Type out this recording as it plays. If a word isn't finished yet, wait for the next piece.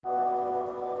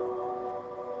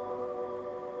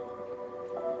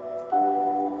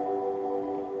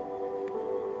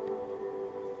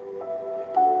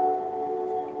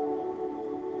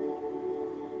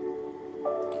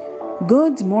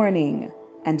Good morning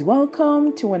and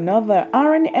welcome to another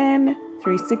RNN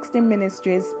 360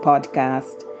 Ministries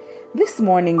podcast. This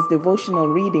morning's devotional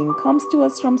reading comes to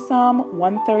us from Psalm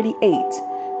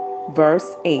 138,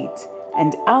 verse 8,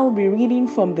 and I'll be reading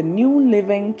from the New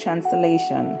Living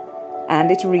Translation. And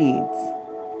it reads,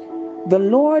 "The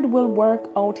Lord will work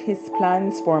out his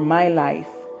plans for my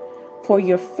life, for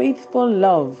your faithful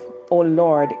love, O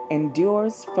Lord,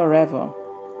 endures forever."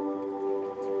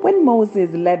 When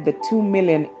Moses led the 2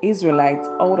 million Israelites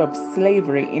out of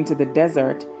slavery into the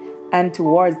desert and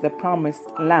towards the promised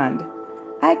land,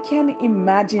 I can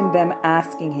imagine them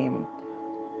asking him,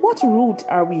 "What route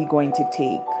are we going to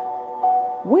take?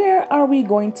 Where are we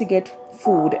going to get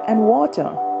food and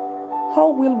water? How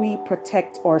will we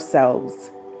protect ourselves?"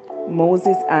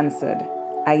 Moses answered,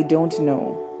 "I don't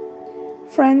know."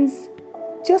 Friends,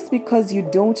 just because you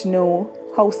don't know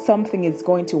how something is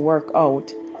going to work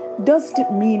out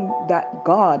doesn't mean that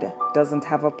God doesn't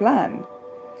have a plan.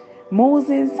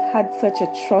 Moses had such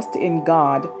a trust in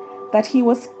God that he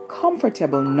was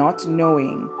comfortable not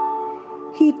knowing.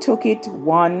 He took it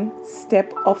one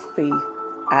step of faith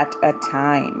at a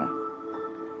time.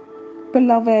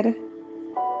 Beloved,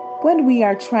 when we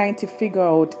are trying to figure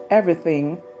out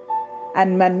everything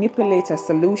and manipulate a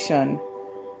solution,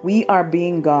 we are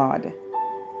being God.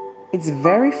 It's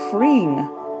very freeing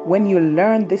when you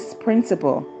learn this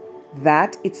principle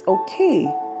that it's okay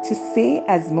to say,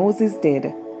 as Moses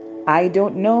did, "I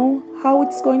don't know how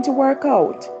it's going to work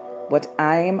out, but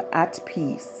I am at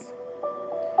peace."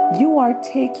 You are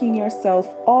taking yourself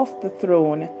off the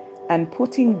throne and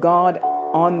putting God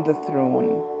on the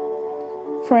throne.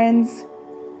 Friends,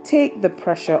 take the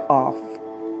pressure off.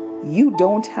 You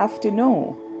don't have to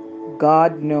know.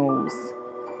 God knows.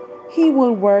 He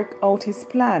will work out his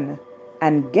plan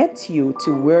and get you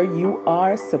to where you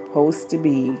are supposed to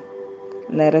be.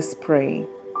 Let us pray.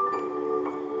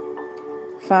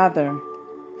 Father,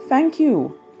 thank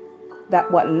you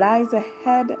that what lies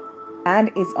ahead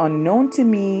and is unknown to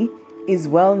me is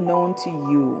well known to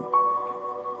you.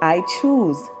 I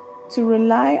choose to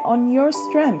rely on your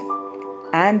strength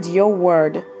and your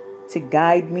word to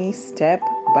guide me step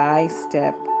by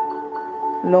step.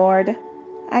 Lord,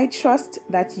 I trust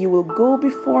that you will go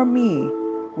before me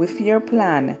with your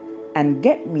plan and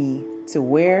get me to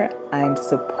where I'm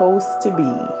supposed to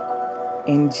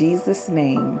be. In Jesus'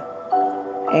 name,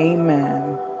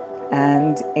 amen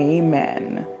and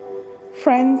amen.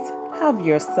 Friends, have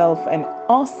yourself an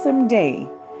awesome day.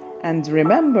 And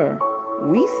remember,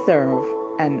 we serve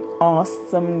an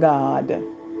awesome God.